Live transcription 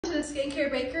to the Skincare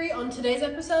Bakery. On today's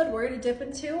episode, we're gonna dip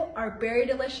into our berry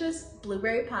delicious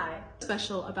blueberry pie.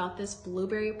 Special about this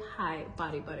blueberry pie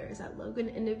body butter is that Logan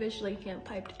individually hand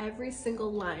piped every single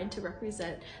line to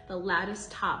represent the lattice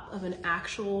top of an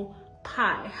actual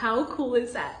pie. How cool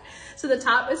is that? So the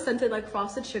top is scented like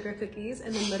frosted sugar cookies,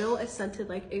 and the middle is scented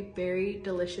like a very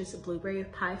delicious blueberry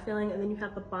pie filling, and then you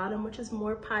have the bottom, which is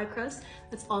more pie crust,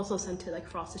 that's also scented like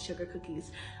frosted sugar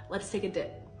cookies. Let's take a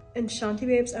dip. And Shanti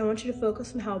babes, I want you to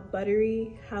focus on how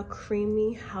buttery, how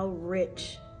creamy, how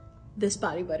rich this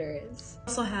body butter is. We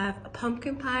also have a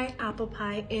pumpkin pie, apple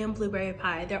pie, and blueberry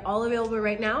pie. They're all available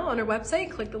right now on our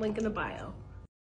website. Click the link in the bio.